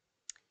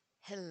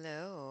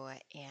Hello,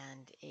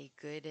 and a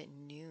good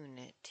noon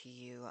to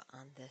you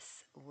on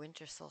this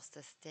winter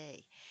solstice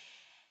day.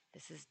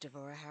 This is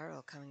Devorah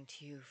Harrow coming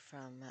to you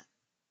from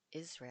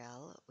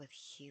Israel with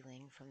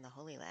healing from the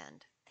Holy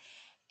Land.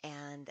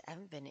 And I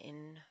haven't been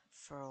in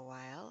for a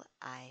while.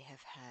 I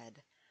have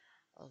had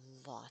a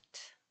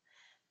lot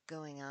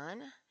going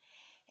on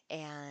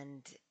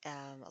and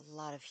a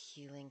lot of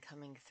healing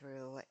coming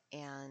through.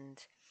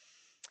 And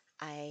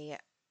I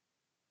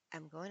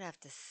I'm going to have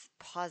to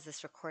pause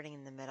this recording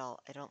in the middle.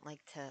 I don't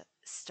like to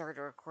start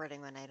a recording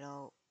when I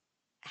don't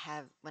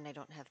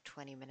have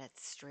 20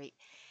 minutes straight.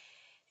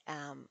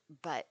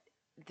 But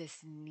this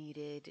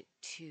needed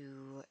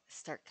to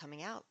start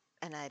coming out,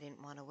 and I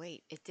didn't want to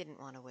wait. It didn't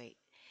want to wait.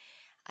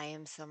 I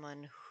am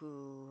someone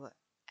who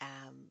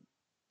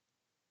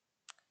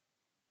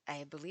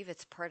I believe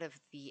it's part of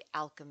the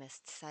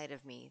alchemist side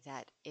of me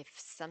that if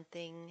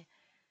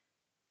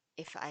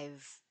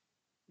I've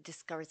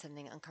discovered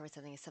something, uncovered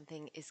something, if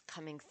something is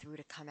coming through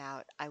to come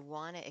out, I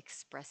want to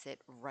express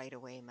it right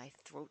away. My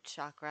throat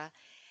chakra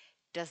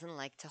doesn't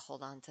like to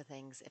hold on to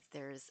things. If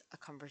there's a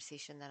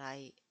conversation that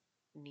I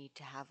need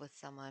to have with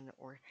someone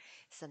or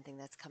something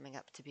that's coming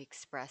up to be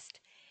expressed,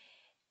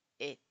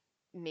 it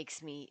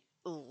makes me,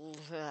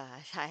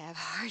 I have a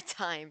hard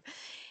time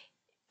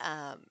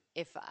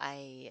if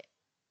I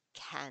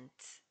can't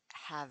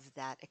have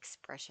that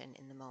expression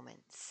in the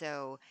moment.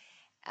 So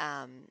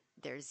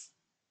there's,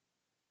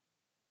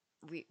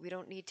 we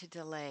don't need to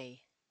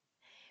delay.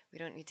 We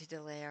don't need to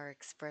delay our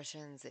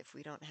expressions if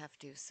we don't have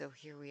to. So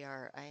here we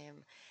are. I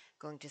am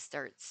going to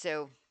start.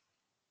 So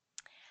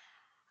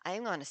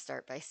I'm going to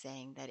start by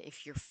saying that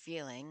if you're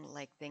feeling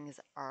like things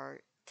are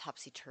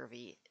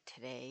topsy-turvy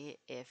today,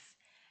 if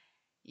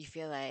you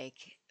feel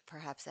like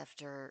perhaps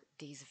after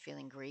days of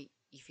feeling great,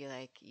 you feel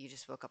like you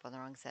just woke up on the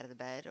wrong side of the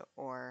bed,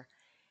 or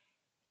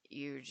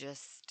you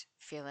just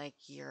feel like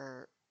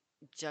you're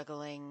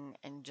juggling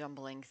and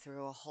jumbling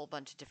through a whole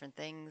bunch of different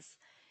things,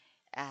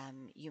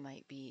 you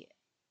might be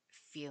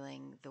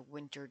feeling the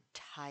winter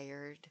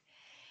tired,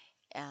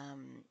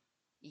 um,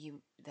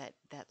 that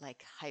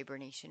like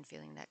hibernation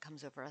feeling that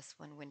comes over us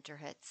when winter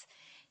hits.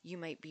 You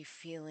might be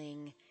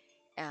feeling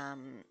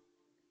um,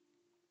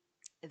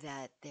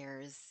 that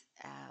there's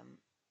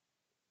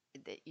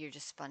that you're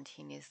just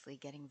spontaneously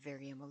getting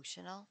very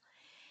emotional.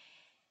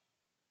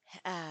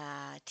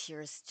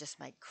 Tears just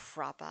might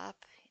crop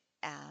up.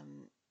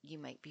 You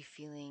might be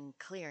feeling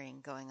clearing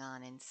going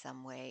on in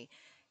some way,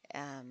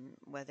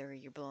 whether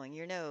you're blowing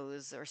your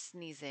nose or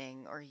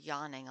sneezing or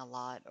yawning a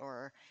lot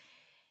or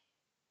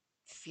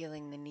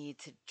feeling the need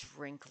to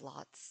drink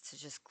lots to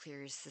just clear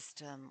your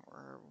system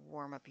or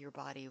warm up your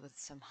body with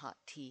some hot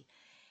tea.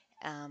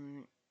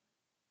 Um,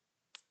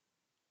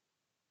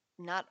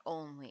 Not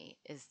only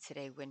is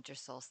today winter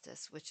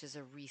solstice, which is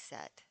a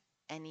reset,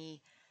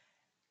 any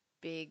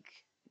big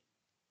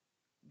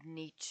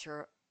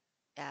nature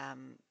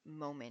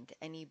moment,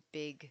 any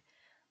big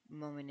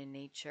moment in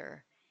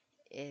nature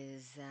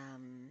is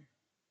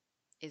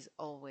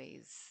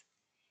always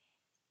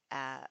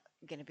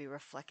going to be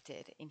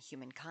reflected in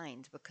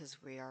humankind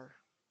because we are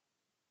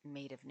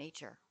made of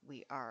nature.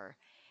 We are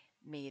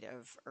made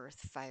of earth,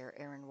 fire,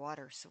 air, and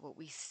water. So what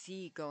we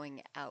see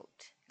going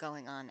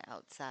on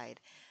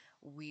outside,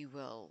 we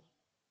will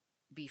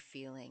be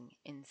feeling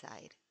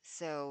inside.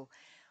 So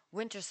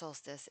winter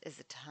solstice is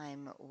a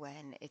time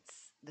when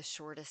it's the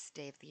shortest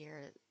day of the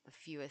year, the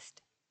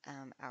fewest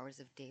hours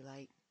of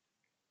daylight.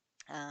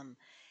 Um,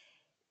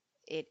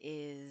 it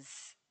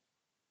is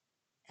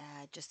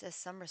just as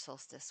summer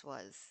solstice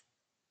was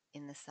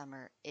in the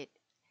summer. It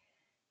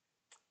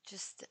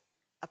just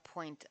a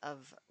point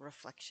of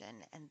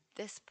reflection. And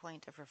this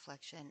point of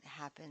reflection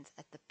happens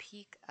at the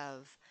peak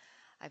of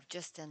I've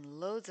just done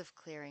loads of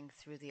clearing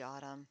through the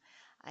autumn.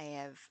 I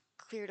have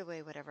cleared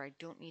away whatever I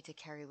don't need to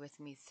carry with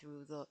me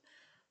through the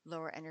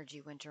lower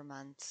energy winter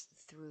months,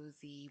 through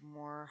the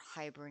more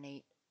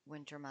hibernate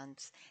winter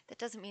months. That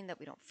doesn't mean that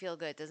we don't feel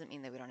good. It doesn't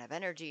mean that we don't have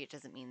energy. It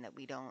doesn't mean that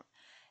we don't,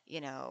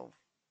 you know,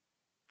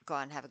 go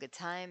out and have a good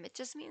time. It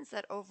just means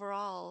that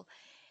overall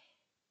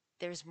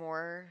there's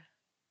more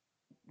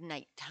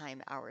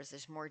nighttime hours,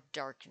 there's more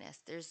darkness,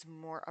 there's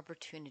more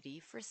opportunity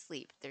for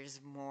sleep, there's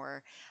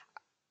more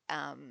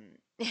um,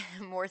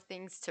 more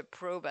things to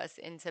probe us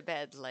into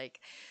bed, like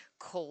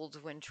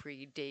cold,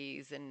 wintry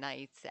days and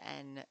nights,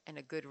 and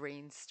a good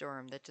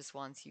rainstorm that just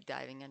wants you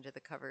diving under the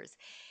covers.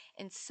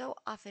 And so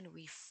often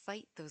we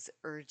fight those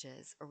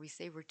urges, or we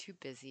say we're too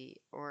busy,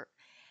 or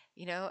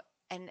you know,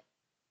 and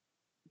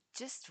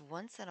just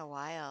once in a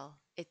while,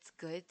 it's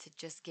good to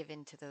just give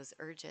in to those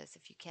urges.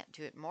 If you can't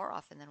do it more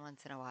often than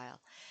once in a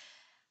while,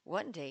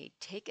 one day,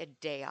 take a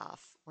day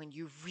off when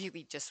you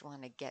really just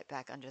want to get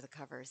back under the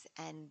covers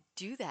and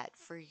do that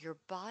for your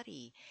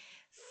body,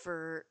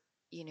 for,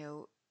 you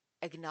know,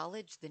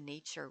 acknowledge the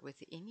nature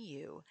within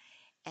you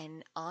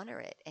and honor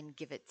it and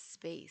give it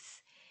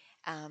space.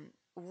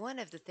 One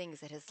of the things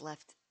that has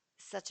left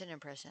such an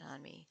impression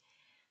on me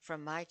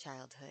from my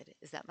childhood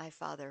is that my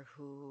father,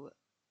 who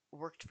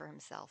worked for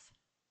himself,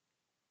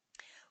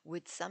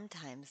 would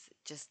sometimes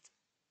just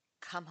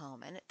come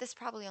home, and this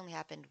probably only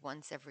happened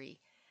once every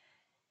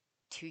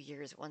 2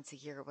 years, once a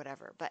year or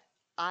whatever, but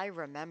I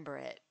remember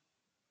it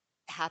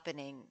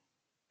happening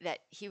that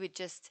he would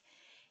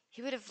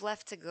have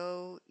left to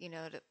go,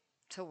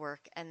 to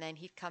work, and then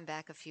he'd come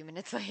back a few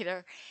minutes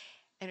later,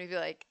 and we'd be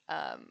like,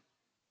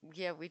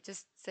 yeah, we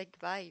just said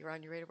goodbye. You're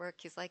on your way to work.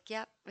 He's like,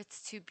 yep,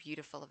 it's too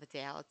beautiful of a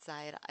day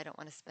outside. I don't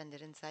want to spend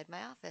it inside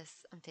my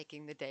office. I'm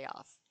taking the day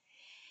off.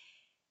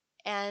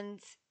 And,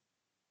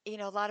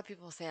 a lot of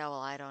people say, oh, well,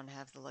 I don't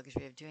have the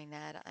luxury of doing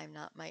that. I'm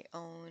not my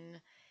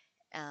own,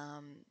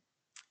 um,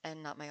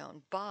 and not my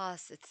own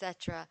boss,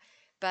 etc.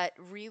 But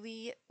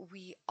really,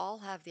 we all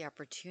have the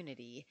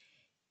opportunity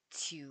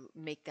to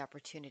make the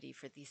opportunity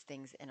for these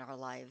things in our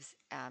lives.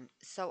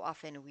 So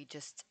often we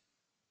just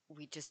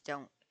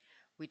don't.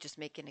 We just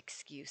make an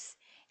excuse,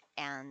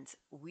 and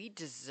we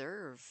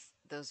deserve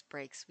those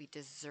breaks. We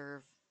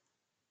deserve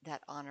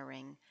that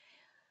honoring.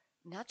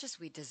 Not just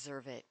we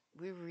deserve it,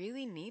 we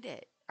really need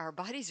it. Our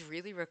bodies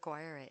really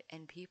require it.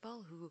 And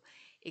people who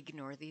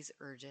ignore these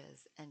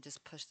urges and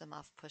just push them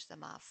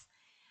off,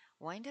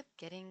 wind up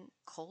getting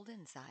cold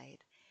inside.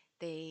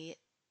 They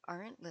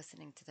aren't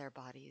listening to their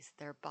bodies.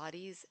 Their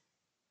bodies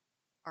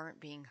aren't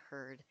being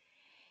heard.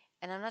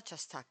 And I'm not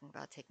just talking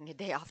about taking a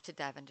day off to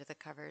dive under the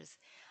covers.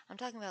 I'm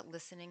talking about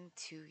listening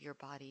to your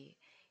body,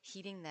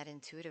 heeding that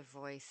intuitive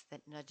voice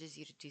that nudges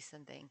you to do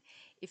something.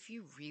 If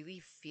you really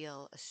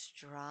feel a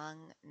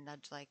strong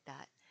nudge like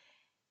that,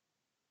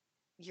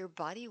 your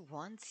body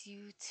wants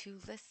you to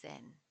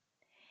listen.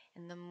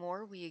 And the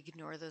more we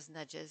ignore those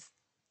nudges,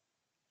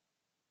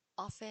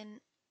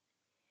 often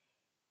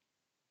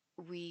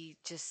we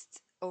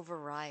just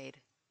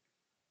override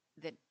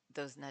the,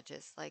 those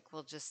nudges. Like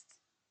we'll just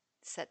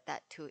set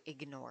that to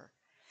ignore.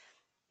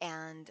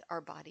 And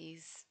our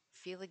bodies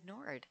feel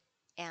ignored.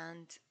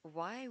 And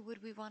why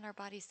would we want our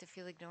bodies to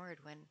feel ignored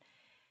when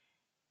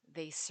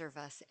they serve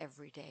us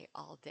every day,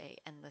 all day,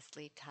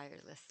 endlessly,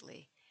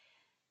 tirelessly?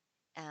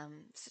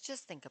 So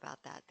just think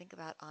about that. Think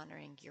about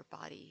honoring your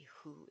body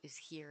who is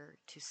here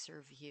to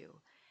serve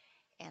you.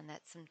 And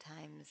that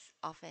sometimes,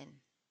 often,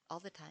 all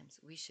the times,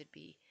 we should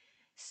be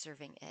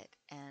serving it.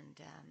 And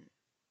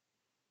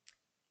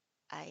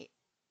I,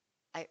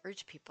 I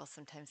urge people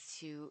sometimes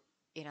to,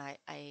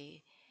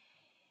 I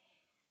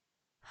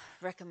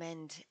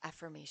recommend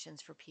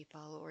affirmations for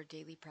people or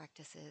daily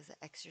practices,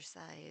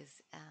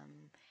 exercise,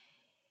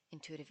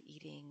 intuitive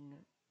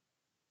eating,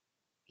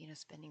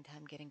 spending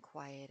time getting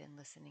quiet and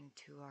listening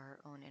to our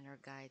own inner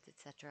guides,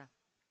 etc.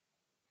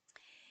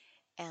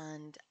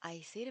 And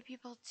I say to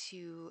people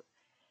to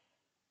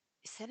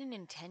set an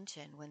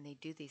intention when they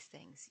do these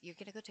things. You're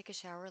going to go take a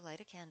shower,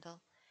 light a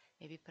candle,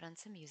 maybe put on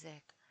some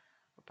music,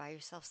 or buy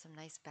yourself some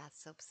nice bath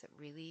soaps that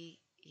really,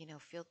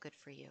 feel good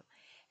for you.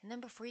 And then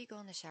before you go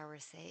in the shower,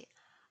 say,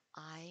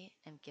 I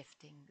am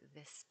gifting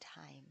this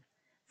time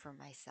for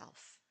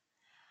myself.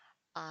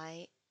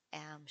 I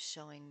am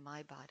showing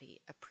my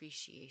body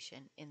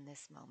appreciation in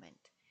this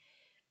moment.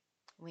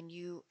 When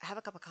you have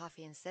a cup of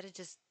coffee, instead of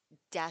just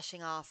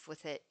dashing off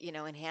with it, in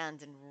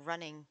hand and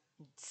running,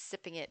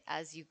 sipping it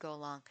as you go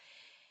along,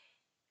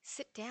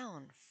 sit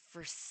down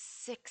for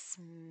 6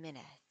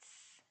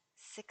 minutes.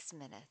 6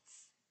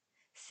 minutes.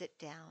 Sit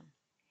down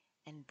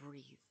and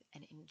breathe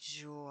and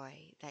enjoy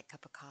that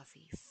cup of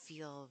coffee.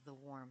 Feel the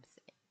warmth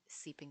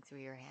seeping through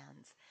your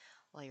hands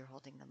while you're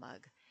holding the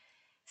mug.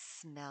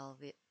 Smell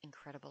the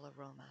incredible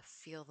aroma.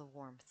 Feel the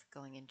warmth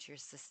going into your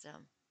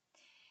system.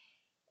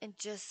 And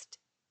just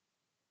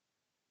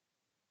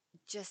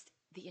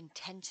the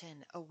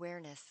intention,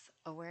 awareness,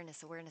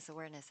 awareness, awareness,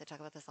 awareness. I talk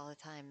about this all the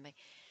time.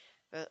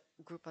 My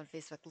group on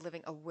Facebook,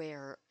 Living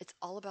Aware. It's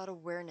all about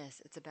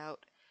awareness. It's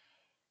about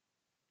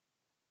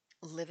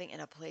living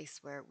in a place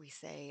where we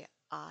say,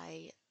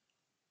 I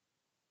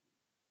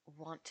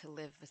want to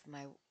live with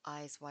my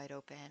eyes wide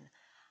open.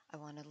 I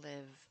want to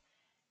live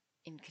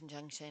in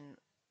conjunction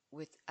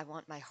with, I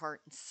want my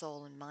heart and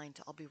soul and mind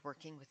to all be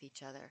working with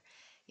each other.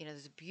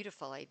 There's a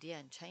beautiful idea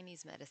in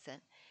Chinese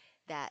medicine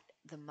that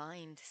the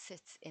mind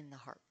sits in the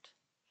heart.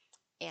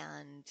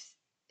 And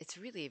it's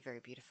really a very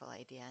beautiful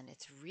idea. And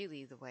it's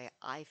really the way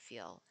I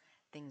feel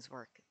things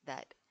work,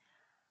 that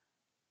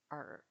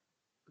our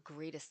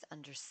greatest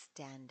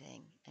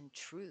understanding and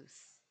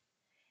truth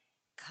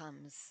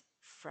comes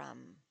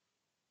from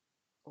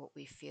what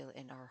we feel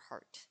in our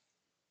heart.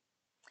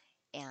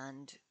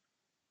 And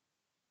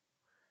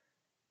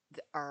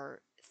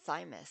our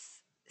thymus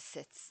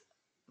sits,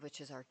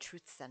 which is our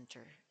truth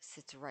center,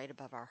 sits right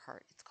above our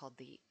heart. It's called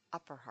the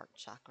upper heart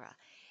chakra.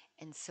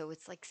 And so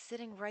it's like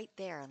sitting right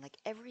there, and like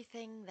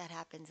everything that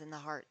happens in the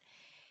heart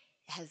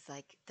has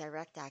like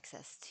direct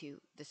access to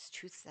this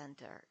truth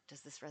center.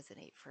 Does this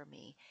resonate for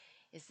me?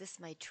 Is this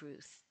my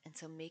truth? And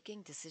so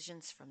making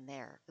decisions from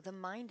there. The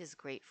mind is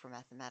great for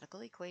mathematical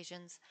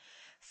equations,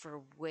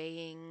 for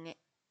weighing,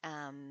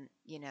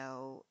 you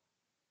know,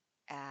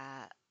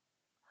 uh,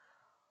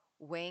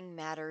 weighing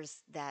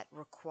matters that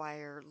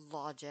require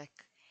logic.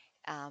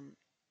 Um,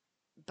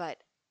 but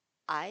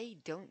I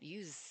don't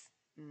use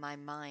my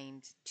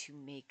mind to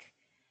make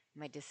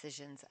my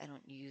decisions. I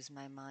don't use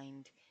my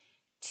mind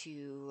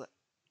to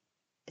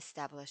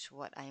establish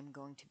what I am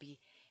going to be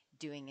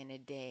doing in a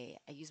day.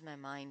 I use my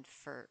mind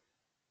for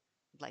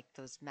like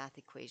those math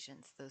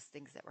equations, those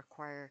things that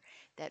require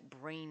that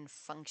brain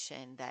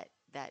function, that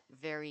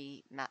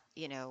very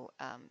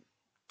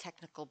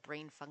technical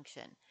brain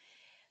function.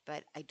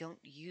 But I don't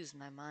use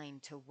my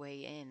mind to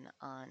weigh in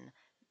on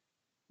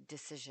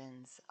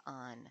decisions,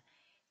 on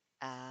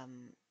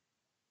um,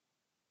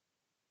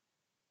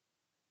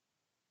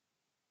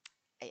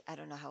 I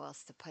don't know how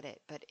else to put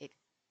it, but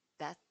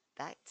that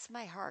that's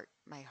my heart.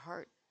 My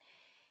heart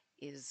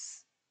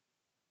is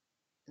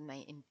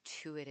my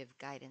intuitive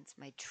guidance.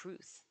 My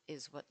truth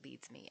is what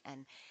leads me,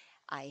 and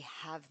I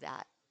have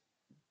that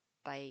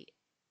by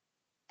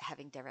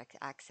having direct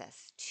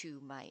access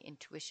to my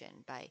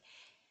intuition, by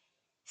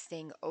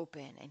staying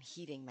open and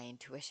heeding my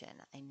intuition.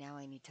 And now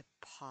I need to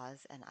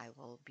pause, and I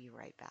will be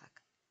right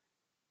back.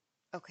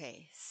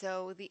 Okay,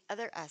 so the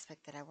other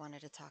aspect that I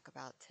wanted to talk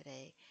about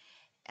today,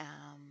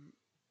 um,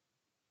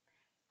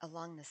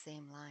 along the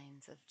same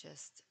lines of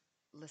just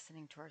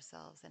listening to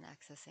ourselves and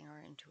accessing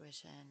our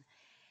intuition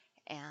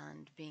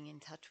and being in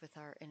touch with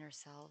our inner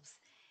selves.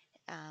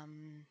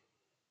 Um,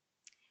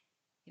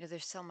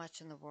 there's so much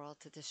in the world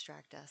to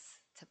distract us,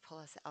 to pull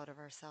us out of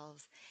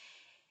ourselves.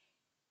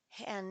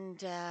 And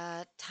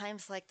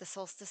times like the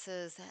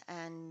solstices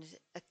and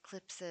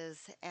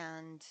eclipses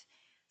and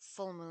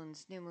full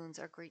moons, new moons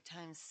are great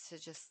times to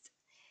just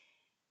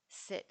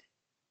sit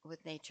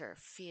with nature,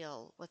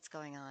 feel what's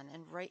going on.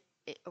 And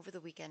over the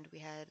weekend, we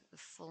had the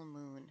full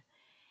moon.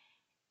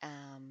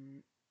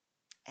 Um,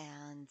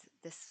 and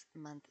this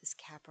month is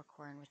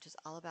Capricorn, which is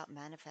all about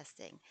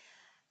manifesting.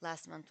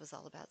 Last month was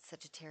all about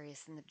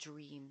Sagittarius and the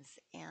dreams.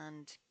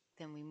 And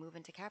then we move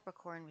into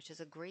Capricorn, which is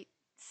a great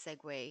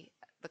segue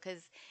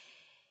because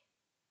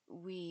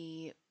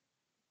we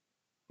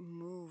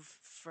move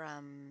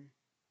from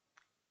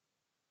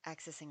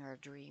accessing our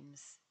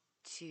dreams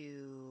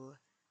to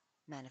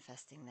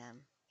manifesting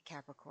them.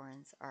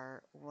 Capricorns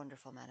are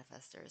wonderful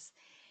manifestors.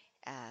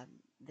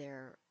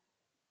 They're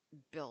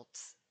built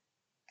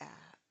uh,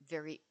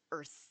 very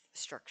earth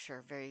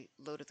structure, very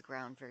low to the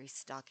ground, very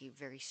stocky,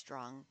 very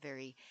strong,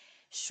 very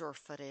sure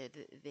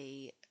footed.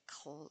 They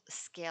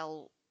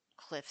scale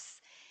cliffs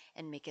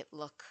and make it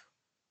look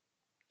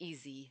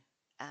easy.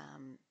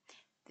 Um,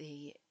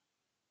 they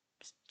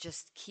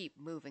just keep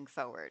moving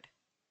forward.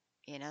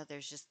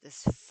 There's just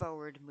this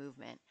forward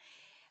movement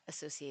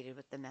associated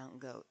with the mountain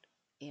goat.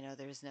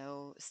 There's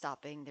no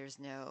stopping. There's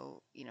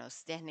no,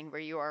 standing where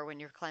you are when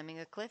you're climbing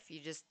a cliff.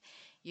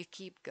 You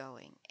keep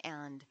going.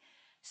 And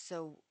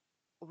so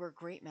we're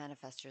great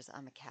manifestors.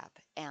 I'm a Cap.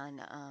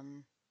 And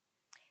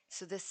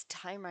so this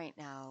time right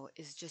now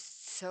is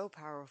just so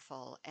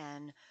powerful.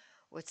 And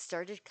what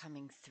started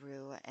coming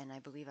through, and I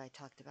believe I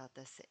talked about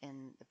this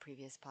in the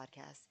previous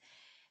podcast,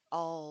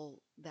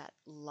 all that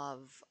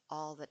love,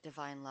 all that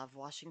divine love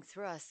washing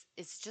through us,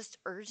 is just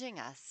urging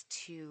us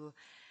to,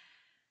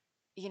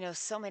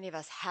 so many of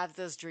us have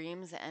those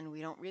dreams and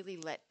we don't really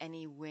let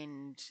any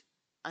wind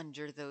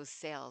under those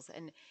sails.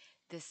 And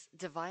this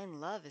divine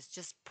love is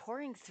just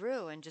pouring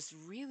through and just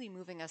really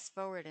moving us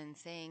forward and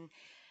saying,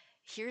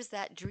 here's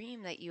that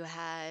dream that you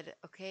had.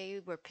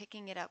 Okay, we're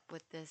picking it up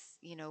with this,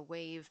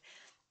 wave.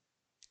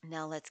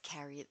 Now let's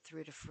carry it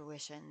through to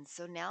fruition.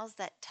 So now's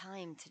that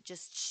time to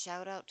just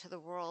shout out to the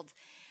world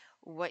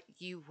what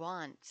you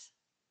want.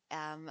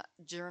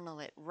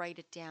 Journal it, write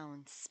it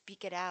down,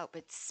 speak it out,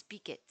 but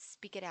speak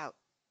it out,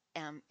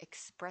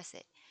 express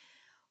it.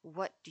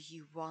 What do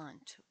you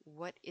want?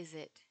 What is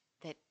it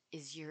that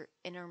is your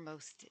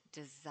innermost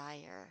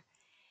desire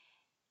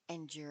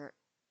and your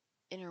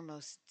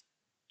innermost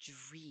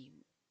dream?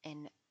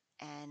 And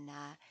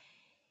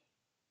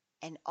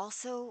and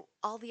also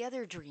all the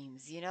other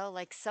dreams,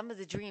 like some of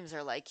the dreams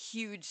are like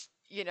huge,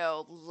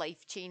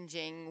 life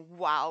changing,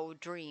 wow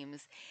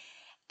dreams,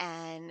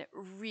 and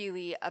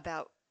really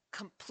about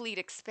complete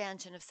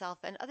expansion of self.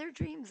 And other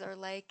dreams are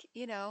like,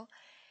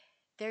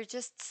 they're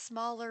just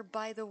smaller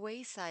by the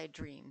wayside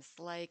dreams.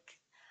 Like,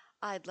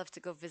 I'd love to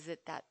go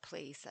visit that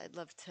place. I'd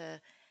love to,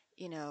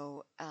 you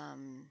know,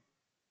 um,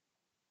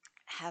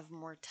 have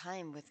more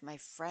time with my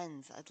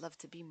friends. I'd love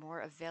to be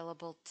more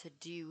available to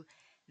do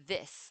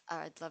this.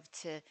 I'd love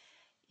to,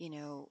 you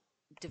know,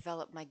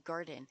 develop my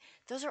garden.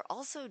 Those are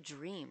also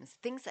dreams,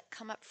 things that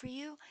come up for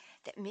you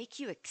that make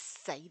you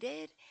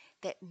excited,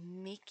 that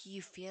make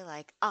you feel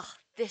like, oh,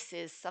 this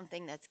is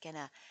something that's going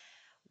to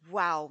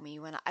wow me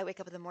when I wake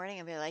up in the morning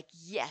and be like,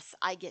 yes,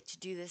 I get to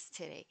do this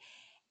today.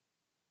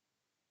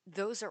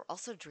 Those are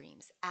also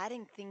dreams,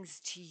 adding things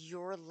to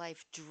your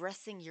life,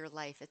 dressing your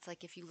life. It's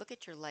like if you look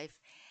at your life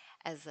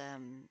as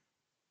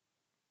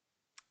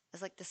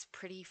like this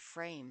pretty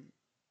frame,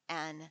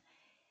 and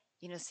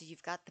so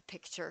you've got the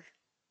picture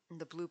and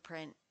the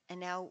blueprint, and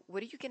now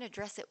what are you going to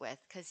dress it with?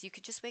 Because you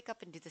could just wake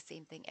up and do the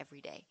same thing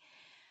every day.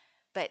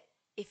 But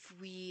if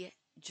we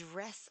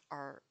dress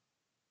our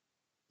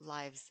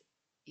lives,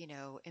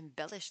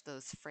 embellish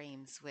those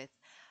frames with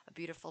a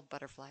beautiful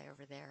butterfly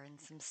over there and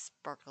some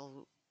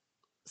sparkle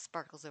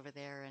sparkles over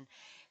there, and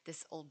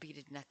this old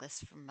beaded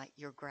necklace from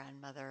your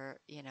grandmother,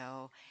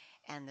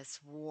 and this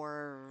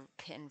war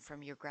pin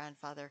from your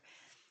grandfather.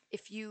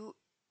 If you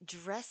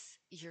dress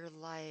your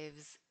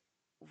lives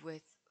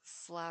with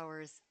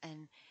flowers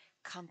and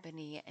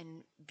company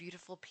and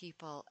beautiful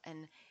people,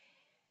 and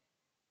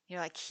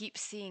I keep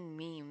seeing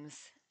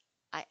memes.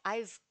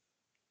 I've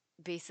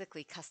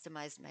basically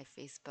customized my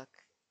Facebook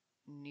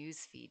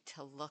newsfeed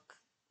to look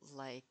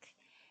like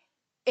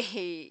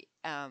a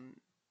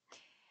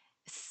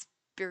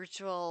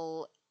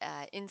spiritual,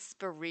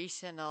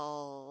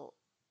 inspirational,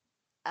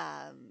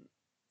 um,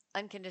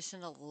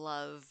 unconditional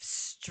love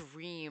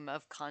stream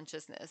of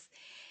consciousness.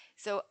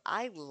 So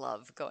I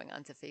love going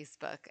onto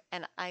Facebook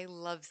and I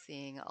love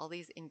seeing all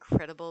these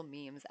incredible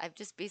memes. I've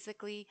just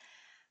basically,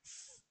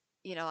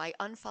 I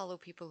unfollow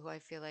people who I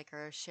feel like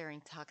are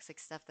sharing toxic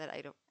stuff that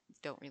I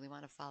don't really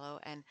want to follow.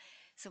 And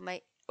so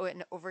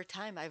and over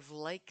time I've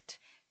liked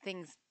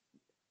things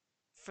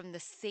from the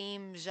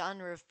same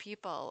genre of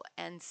people.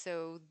 And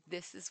so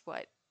this is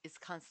what is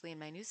constantly in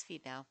my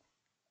newsfeed now.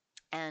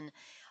 And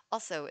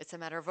also, it's a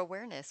matter of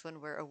awareness.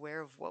 When we're aware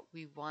of what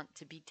we want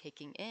to be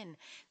taking in,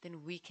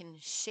 then we can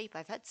shape.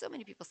 I've had so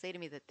many people say to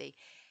me that they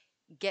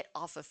get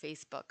off of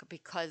Facebook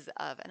because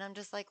of, and I'm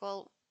just like,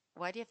 well,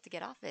 why do you have to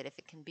get off it if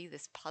it can be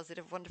this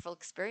positive, wonderful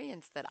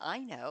experience that I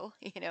know,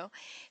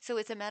 So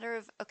it's a matter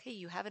of, okay,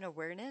 you have an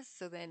awareness,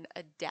 so then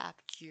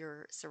adapt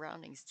your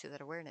surroundings to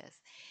that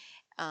awareness.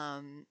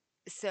 Um,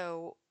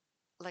 so,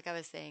 like I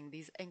was saying,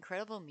 these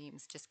incredible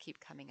memes just keep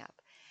coming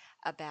up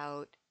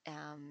about,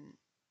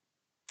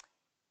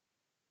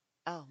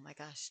 oh my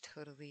gosh,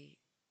 totally.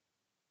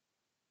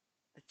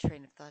 The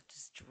train of thought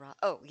just dropped.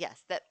 Oh,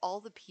 yes, that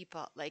all the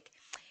people, like,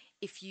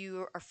 if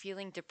you are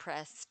feeling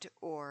depressed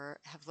or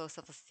have low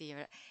self esteem,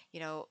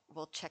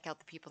 well, check out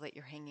the people that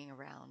you're hanging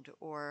around.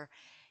 Or,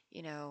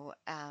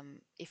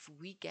 if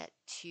we get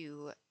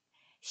to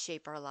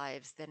shape our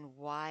lives, then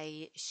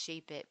why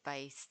shape it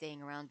by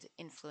staying around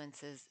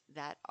influences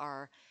that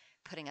are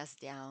putting us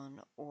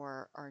down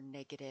or are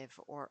negative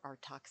or are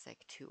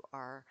toxic to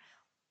our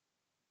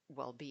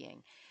well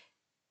being?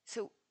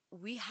 So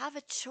we have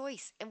a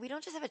choice, and we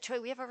don't just have a choice,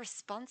 we have a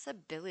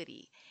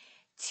responsibility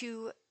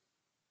to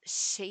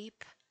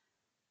shape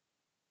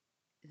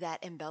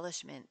that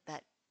embellishment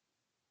that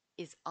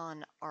is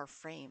on our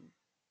frame,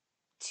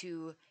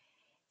 to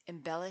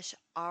embellish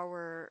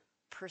our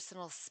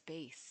personal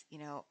space.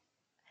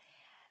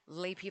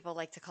 Lay people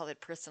like to call it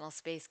personal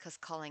space because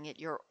calling it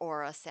your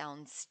aura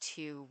sounds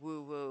too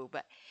woo woo,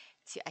 but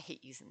I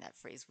hate using that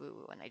phrase woo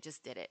woo, and I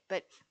just did it.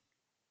 But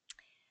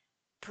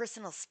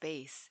personal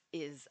space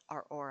is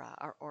our aura.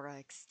 Our aura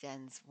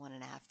extends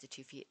 1.5 to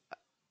 2 feet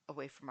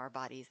away from our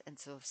bodies. And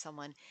so if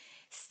someone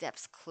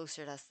steps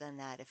closer to us than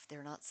that, if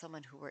they're not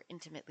someone who we're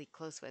intimately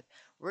close with,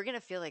 we're going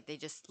to feel like they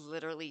just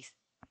literally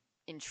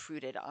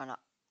intruded on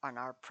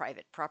our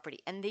private property.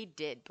 And they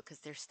did, because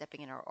they're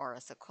stepping in our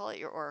aura. So call it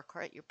your aura,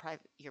 call it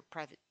your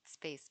private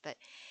space, but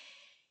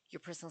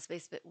your personal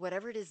space, but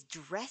whatever it is,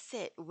 dress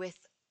it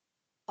with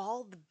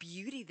all the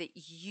beauty that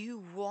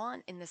you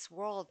want in this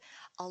world.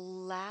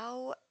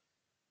 Allow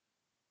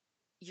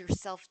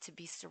yourself to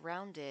be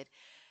surrounded,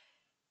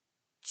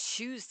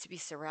 choose to be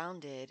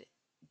surrounded,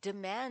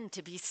 demand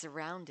to be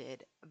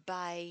surrounded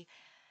by,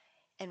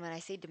 and when I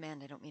say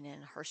demand, I don't mean it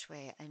in a harsh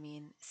way. I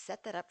mean,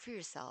 set that up for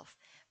yourself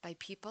by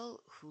people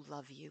who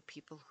love you,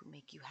 people who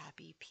make you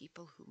happy,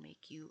 people who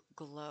make you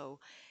glow,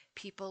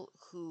 people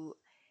who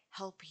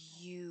help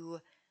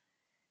you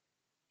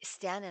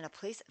stand in a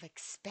place of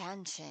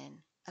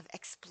expansion, of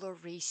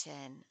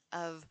exploration,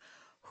 of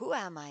who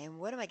am I and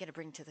what am I going to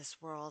bring to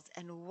this world,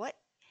 and what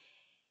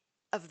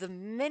of the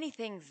many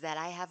things that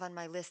I have on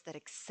my list that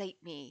excite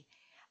me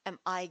am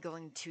I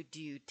going to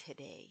do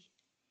today?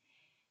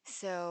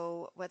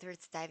 So, whether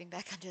it's diving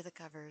back under the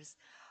covers,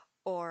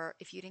 or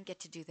if you didn't get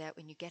to do that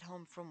when you get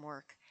home from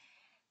work,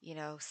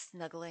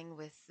 snuggling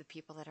with the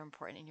people that are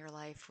important in your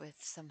life with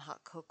some hot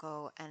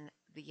cocoa and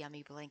the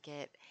yummy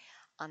blanket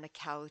on the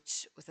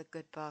couch with a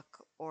good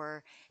book,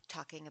 or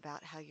talking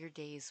about how your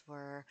days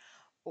were,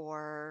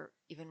 or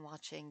even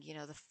watching,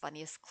 the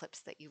funniest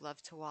clips that you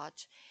love to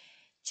watch.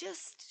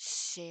 Just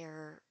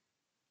share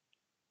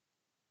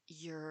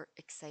your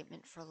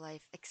excitement for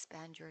life,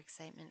 expand your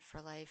excitement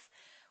for life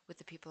with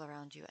the people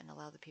around you, and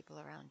allow the people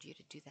around you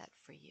to do that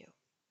for you.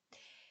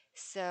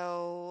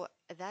 So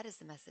that is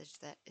the message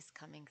that is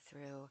coming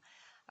through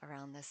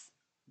around this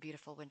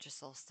beautiful winter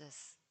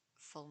solstice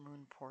full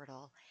moon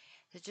portal.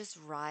 To just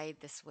ride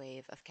this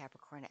wave of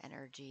Capricorn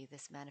energy,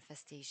 this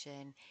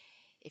manifestation.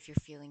 If you're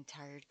feeling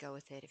tired, go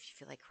with it. If you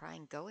feel like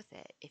crying, go with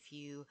it. If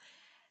you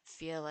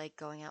feel like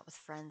going out with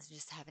friends and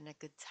just having a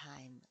good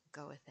time,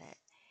 go with it.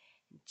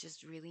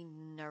 Just really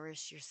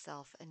nourish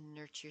yourself and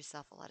nurture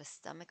yourself. A lot of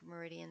stomach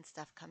meridian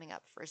stuff coming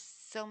up for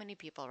so many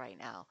people right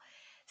now.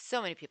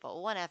 So many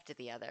people, one after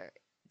the other,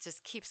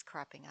 just keeps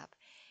cropping up.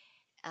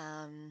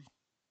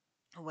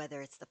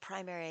 Whether it's the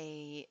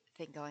primary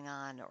thing going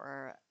on,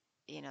 or,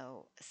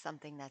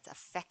 something that's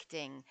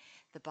affecting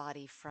the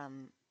body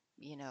from,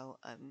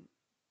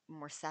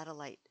 more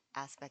satellite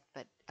aspect,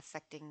 but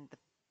affecting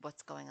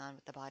what's going on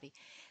with the body.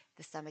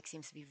 The stomach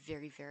seems to be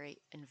very, very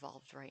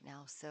involved right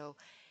now. So,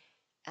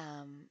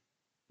 um,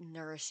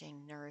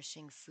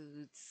 nourishing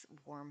foods,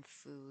 warm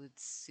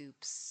foods,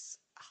 soups,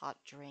 hot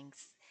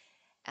drinks,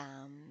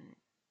 um,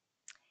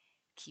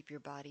 keep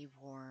your body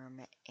warm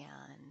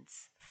and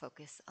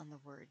focus on the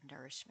word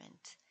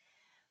nourishment.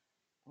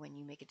 When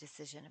you make a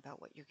decision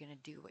about what you're going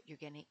to do, what you're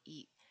going to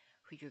eat,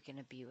 who you're going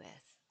to be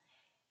with,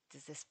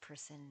 does this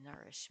person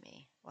nourish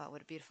me? Wow,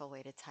 what a beautiful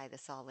way to tie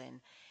this all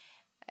in,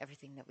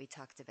 everything that we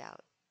talked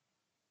about.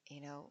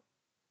 You know,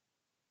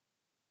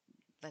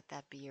 let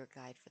that be your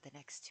guide for the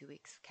next 2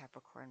 weeks of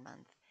Capricorn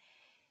month.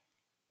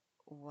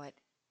 What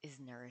is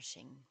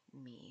nourishing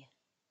me?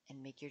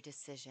 And make your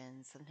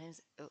decisions.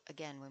 Sometimes,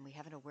 again, when we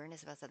have an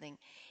awareness about something,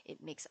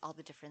 it makes all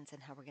the difference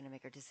in how we're going to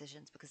make our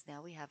decisions, because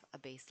now we have a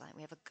baseline,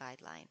 we have a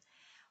guideline.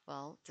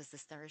 Well, does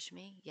this nourish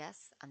me?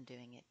 Yes, I'm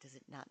doing it. Does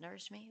it not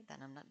nourish me? Then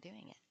I'm not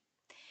doing it.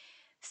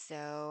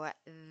 So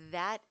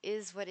that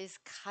is what is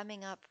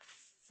coming up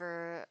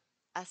for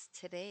us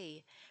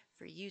today,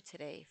 for you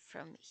today,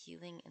 from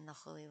healing in the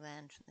Holy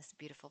Land, from this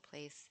beautiful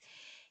place,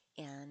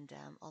 and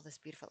all this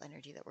beautiful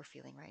energy that we're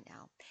feeling right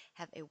now.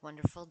 Have a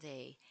wonderful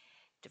day.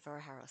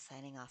 Devorah Harrow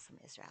signing off from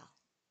Israel.